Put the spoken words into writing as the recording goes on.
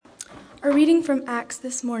Our reading from Acts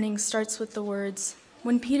this morning starts with the words,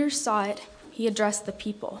 "When Peter saw it, he addressed the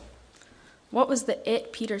people." What was the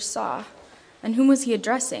it Peter saw, and whom was he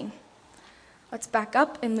addressing? Let's back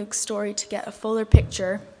up in Luke's story to get a fuller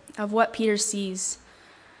picture of what Peter sees.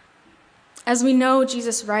 As we know,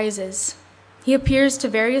 Jesus rises. He appears to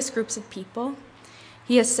various groups of people.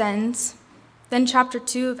 He ascends. Then chapter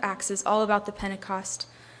 2 of Acts is all about the Pentecost,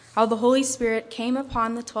 how the Holy Spirit came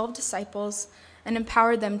upon the 12 disciples and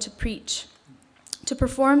empowered them to preach, to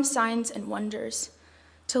perform signs and wonders,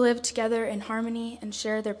 to live together in harmony and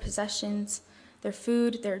share their possessions, their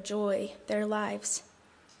food, their joy, their lives.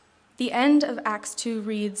 The end of Acts 2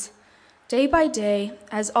 reads, "Day by day,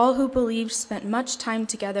 as all who believed spent much time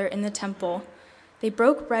together in the temple, they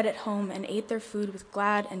broke bread at home and ate their food with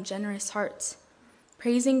glad and generous hearts,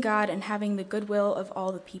 praising God and having the goodwill of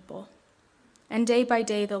all the people. And day by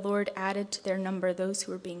day the Lord added to their number those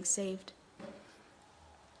who were being saved."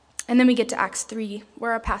 And then we get to Acts 3,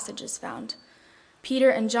 where our passage is found. Peter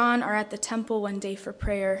and John are at the temple one day for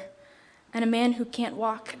prayer, and a man who can't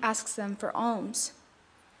walk asks them for alms.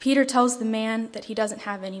 Peter tells the man that he doesn't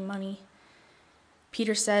have any money.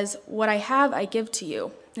 Peter says, "What I have I give to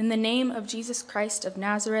you. In the name of Jesus Christ of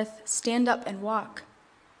Nazareth, stand up and walk."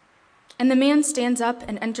 And the man stands up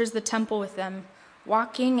and enters the temple with them,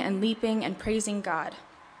 walking and leaping and praising God.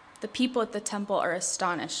 The people at the temple are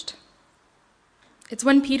astonished. It's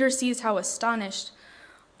when Peter sees how astonished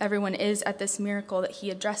everyone is at this miracle that he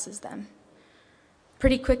addresses them.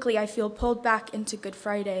 Pretty quickly, I feel pulled back into Good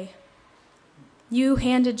Friday. You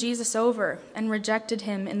handed Jesus over and rejected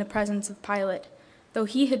him in the presence of Pilate, though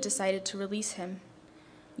he had decided to release him.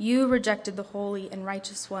 You rejected the holy and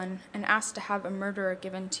righteous one and asked to have a murderer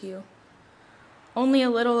given to you. Only a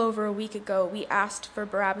little over a week ago, we asked for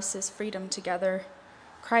Barabbas' freedom together,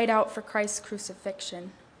 cried out for Christ's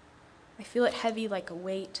crucifixion. I feel it heavy like a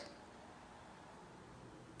weight.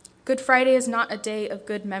 Good Friday is not a day of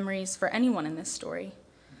good memories for anyone in this story.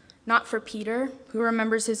 Not for Peter, who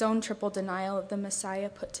remembers his own triple denial of the Messiah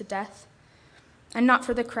put to death, and not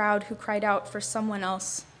for the crowd who cried out for someone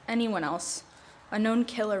else, anyone else, a known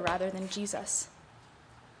killer rather than Jesus.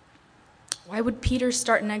 Why would Peter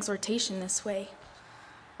start an exhortation this way?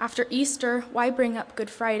 After Easter, why bring up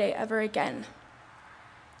Good Friday ever again?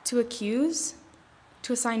 To accuse?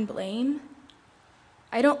 To assign blame?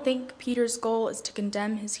 I don't think Peter's goal is to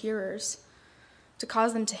condemn his hearers, to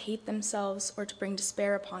cause them to hate themselves or to bring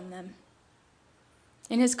despair upon them.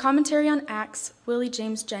 In his commentary on Acts, Willie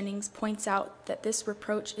James Jennings points out that this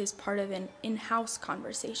reproach is part of an in-house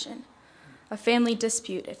conversation, a family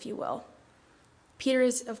dispute, if you will. Peter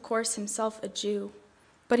is, of course, himself a Jew,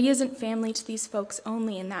 but he isn't family to these folks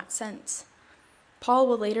only in that sense. Paul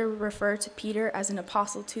will later refer to Peter as an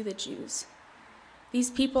apostle to the Jews. These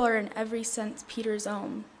people are in every sense Peter's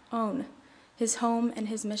own, his home and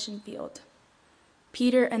his mission field.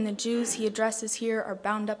 Peter and the Jews he addresses here are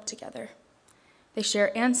bound up together. They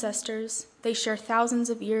share ancestors, they share thousands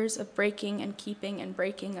of years of breaking and keeping and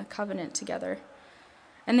breaking a covenant together,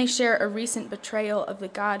 and they share a recent betrayal of the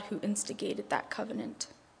God who instigated that covenant.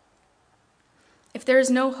 If there is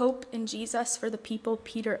no hope in Jesus for the people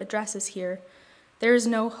Peter addresses here, there is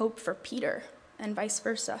no hope for Peter, and vice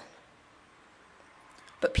versa.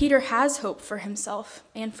 But Peter has hope for himself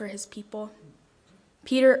and for his people.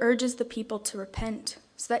 Peter urges the people to repent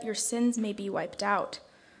so that your sins may be wiped out,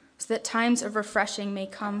 so that times of refreshing may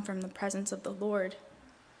come from the presence of the Lord.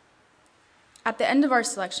 At the end of our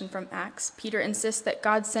selection from Acts, Peter insists that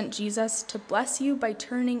God sent Jesus to bless you by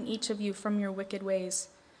turning each of you from your wicked ways.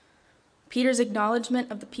 Peter's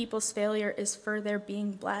acknowledgement of the people's failure is for their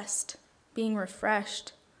being blessed, being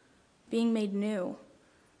refreshed, being made new.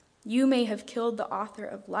 You may have killed the author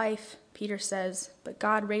of life, Peter says, but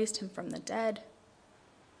God raised him from the dead.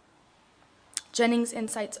 Jennings'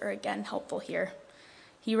 insights are again helpful here.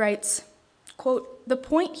 He writes, quote, "The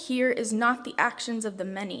point here is not the actions of the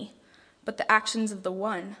many, but the actions of the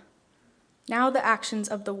one. Now the actions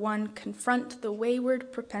of the one confront the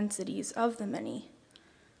wayward propensities of the many.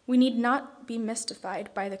 We need not be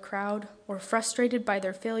mystified by the crowd or frustrated by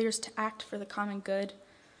their failures to act for the common good.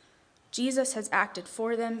 Jesus has acted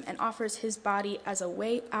for them and offers his body as a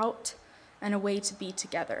way out and a way to be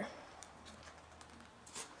together."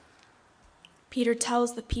 Peter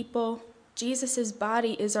tells the people, Jesus'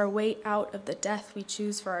 body is our way out of the death we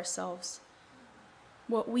choose for ourselves.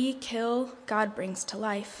 What we kill, God brings to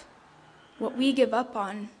life. What we give up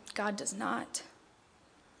on, God does not.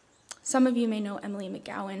 Some of you may know Emily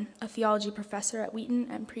McGowan, a theology professor at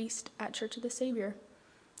Wheaton and priest at Church of the Savior.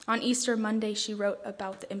 On Easter Monday, she wrote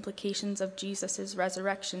about the implications of Jesus'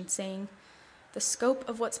 resurrection, saying, "The scope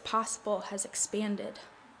of what's possible has expanded."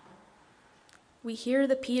 we hear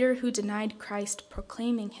the Peter who denied Christ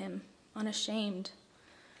proclaiming him, unashamed.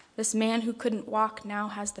 This man who couldn't walk now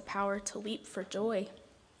has the power to leap for joy.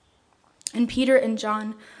 And Peter and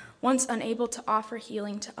John, once unable to offer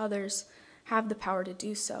healing to others, have the power to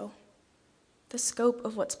do so. The scope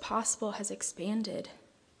of what's possible has expanded.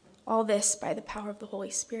 All this by the power of the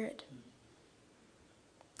Holy Spirit.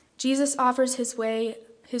 Jesus offers his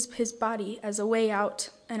body as a way out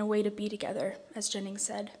and a way to be together, as Jennings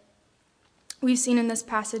said. We've seen in this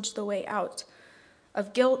passage the way out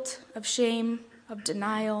of guilt, of shame, of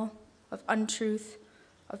denial, of untruth,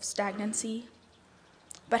 of stagnancy.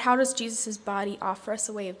 But how does Jesus' body offer us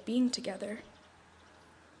a way of being together?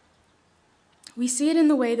 We see it in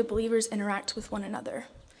the way the believers interact with one another,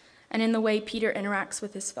 and in the way Peter interacts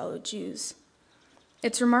with his fellow Jews.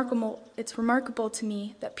 It's remarkable to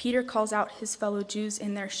me that Peter calls out his fellow Jews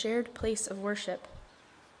in their shared place of worship.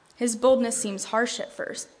 His boldness seems harsh at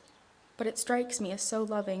first, but it strikes me as so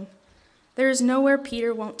loving. There is nowhere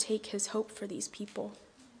Peter won't take his hope for these people.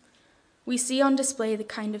 We see on display the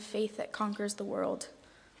kind of faith that conquers the world,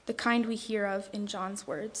 the kind we hear of in John's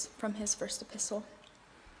words from his first epistle.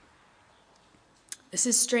 This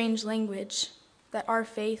is strange language, that our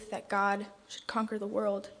faith, that God should conquer the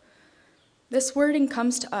world. This wording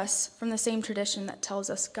comes to us from the same tradition that tells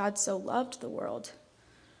us God so loved the world.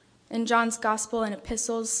 In John's gospel and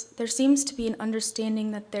epistles, there seems to be an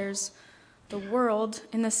understanding that there's the world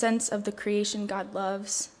in the sense of the creation God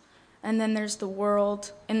loves, and then there's the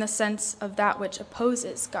world in the sense of that which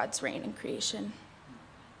opposes God's reign in creation.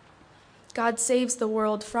 God saves the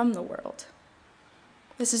world from the world.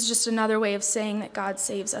 This is just another way of saying that God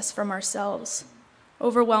saves us from ourselves,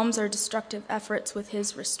 overwhelms our destructive efforts with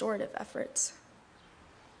his restorative efforts.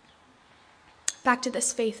 Back to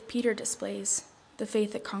this faith Peter displays, the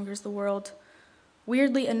faith that conquers the world.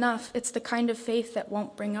 Weirdly enough, it's the kind of faith that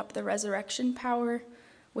won't bring up the resurrection power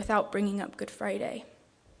without bringing up Good Friday.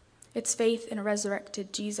 It's faith in a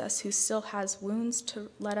resurrected Jesus who still has wounds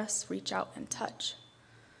to let us reach out and touch.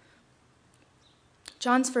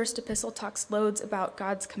 John's first epistle talks loads about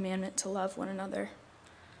God's commandment to love one another.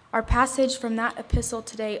 Our passage from that epistle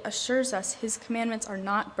today assures us his commandments are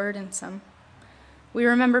not burdensome. We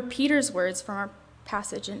remember Peter's words from our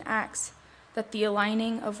passage in Acts, that the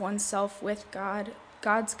aligning of oneself with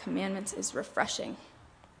God's commandments is refreshing.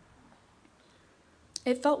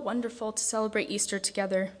 It felt wonderful to celebrate Easter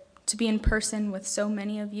together, to be in person with so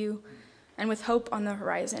many of you, and with hope on the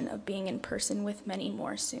horizon of being in person with many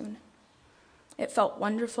more soon. It felt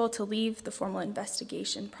wonderful to leave the formal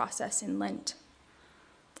investigation process in Lent.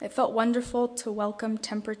 It felt wonderful to welcome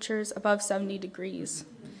temperatures above 70 degrees.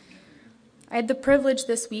 I had the privilege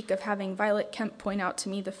this week of having Violet Kemp point out to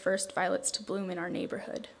me the first violets to bloom in our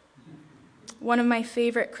neighborhood. One of my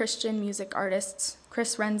favorite Christian music artists,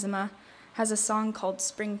 Chris Renzema, has a song called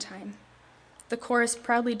Springtime. The chorus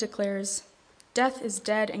proudly declares, "Death is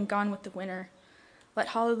dead and gone with the winter. Let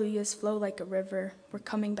hallelujahs flow like a river. We're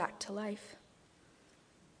coming back to life."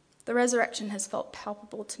 The resurrection has felt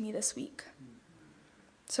palpable to me this week.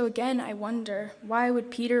 So again, I wonder, why would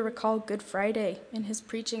Peter recall Good Friday in his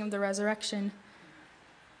preaching of the resurrection?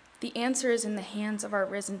 The answer is in the hands of our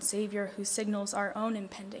risen Savior who signals our own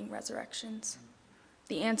impending resurrections.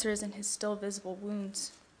 The answer is in his still visible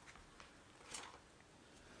wounds.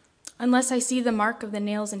 Unless I see the mark of the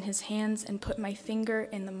nails in his hands and put my finger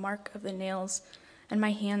in the mark of the nails and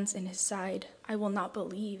my hands in his side, I will not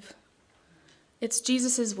believe. It's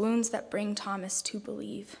Jesus' wounds that bring Thomas to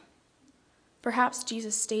believe. Perhaps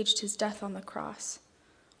Jesus staged his death on the cross,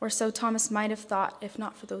 or so Thomas might have thought if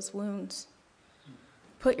not for those wounds.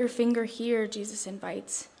 Put your finger here, Jesus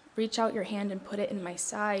invites. Reach out your hand and put it in my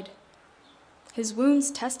side. His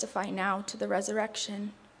wounds testify now to the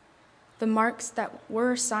resurrection. The marks that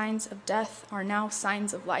were signs of death are now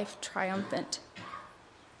signs of life triumphant.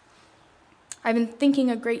 I've been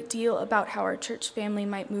thinking a great deal about how our church family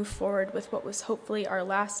might move forward with what was hopefully our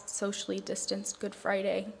last socially distanced Good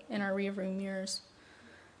Friday in our rearview mirrors,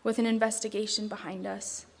 with an investigation behind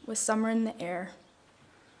us, with summer in the air.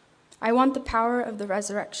 I want the power of the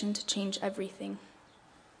resurrection to change everything.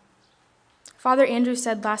 Father Andrew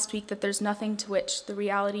said last week that there's nothing to which the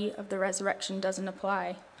reality of the resurrection doesn't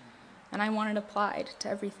apply, and I want it applied to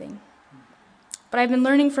everything. But I've been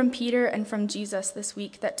learning from Peter and from Jesus this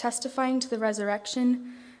week that testifying to the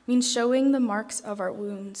resurrection means showing the marks of our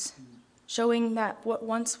wounds, showing that what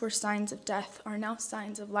once were signs of death are now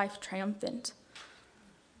signs of life triumphant.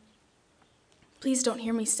 Please don't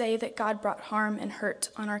hear me say that God brought harm and hurt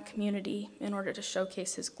on our community in order to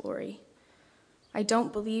showcase his glory. I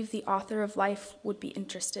don't believe the author of life would be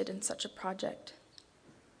interested in such a project.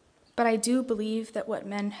 But I do believe that what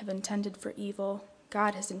men have intended for evil,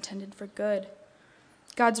 God has intended for good.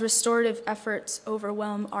 God's restorative efforts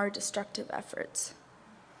overwhelm our destructive efforts.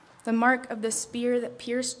 The mark of the spear that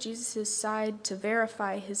pierced Jesus' side to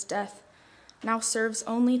verify his death now serves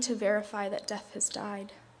only to verify that death has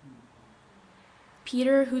died.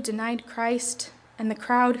 Peter, who denied Christ, and the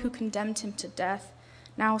crowd who condemned him to death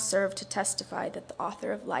now serve to testify that the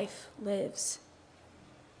author of life lives.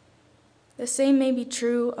 The same may be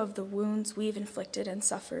true of the wounds we've inflicted and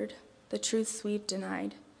suffered, the truths we've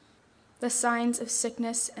denied. The signs of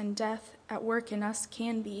sickness and death at work in us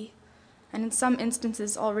can be, and in some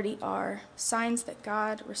instances already are, signs that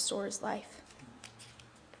God restores life.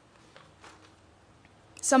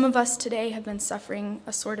 Some of us today have been suffering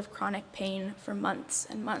a sort of chronic pain for months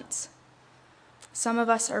and months. Some of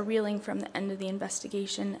us are reeling from the end of the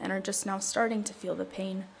investigation and are just now starting to feel the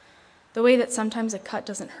pain, the way that sometimes a cut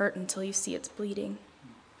doesn't hurt until you see it's bleeding.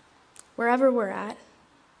 Wherever we're at,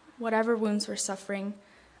 whatever wounds we're suffering,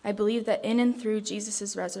 I believe that in and through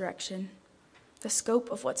Jesus' resurrection, the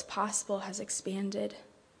scope of what's possible has expanded.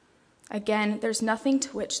 Again, there's nothing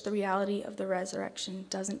to which the reality of the resurrection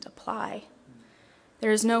doesn't apply.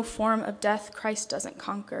 There is no form of death Christ doesn't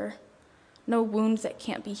conquer, no wound that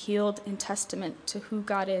can't be healed in testament to who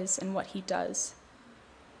God is and what he does.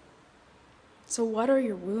 So what are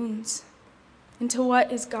your wounds? Into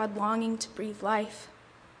what is God longing to breathe life?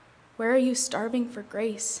 Where are you starving for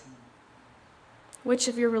grace? Which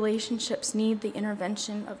of your relationships need the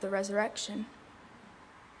intervention of the resurrection?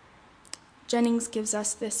 Jennings gives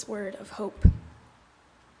us this word of hope.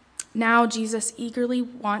 Now Jesus eagerly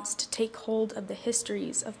wants to take hold of the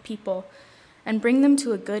histories of people and bring them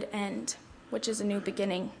to a good end, which is a new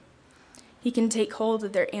beginning. He can take hold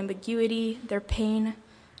of their ambiguity, their pain,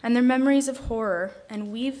 and their memories of horror,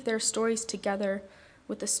 and weave their stories together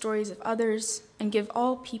with the stories of others, and give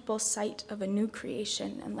all people sight of a new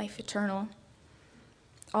creation and life eternal.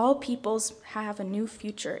 All peoples have a new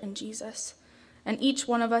future in Jesus, and each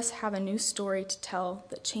one of us have a new story to tell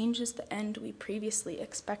that changes the end we previously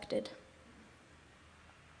expected.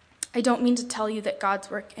 I don't mean to tell you that God's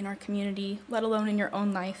work in our community, let alone in your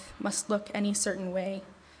own life, must look any certain way,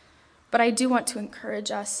 but I do want to encourage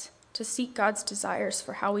us to seek God's desires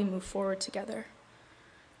for how we move forward together.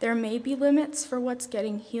 There may be limits for what's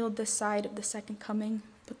getting healed this side of the second coming,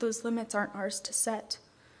 but those limits aren't ours to set.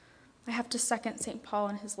 I have to second St. Paul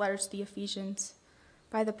in his letters to the Ephesians.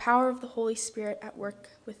 By the power of the Holy Spirit at work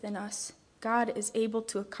within us, God is able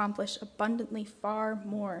to accomplish abundantly far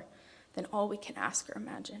more than all we can ask or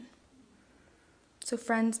imagine. So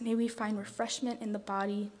friends, may we find refreshment in the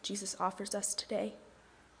body Jesus offers us today,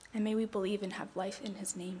 and may we believe and have life in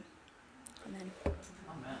his name. Amen.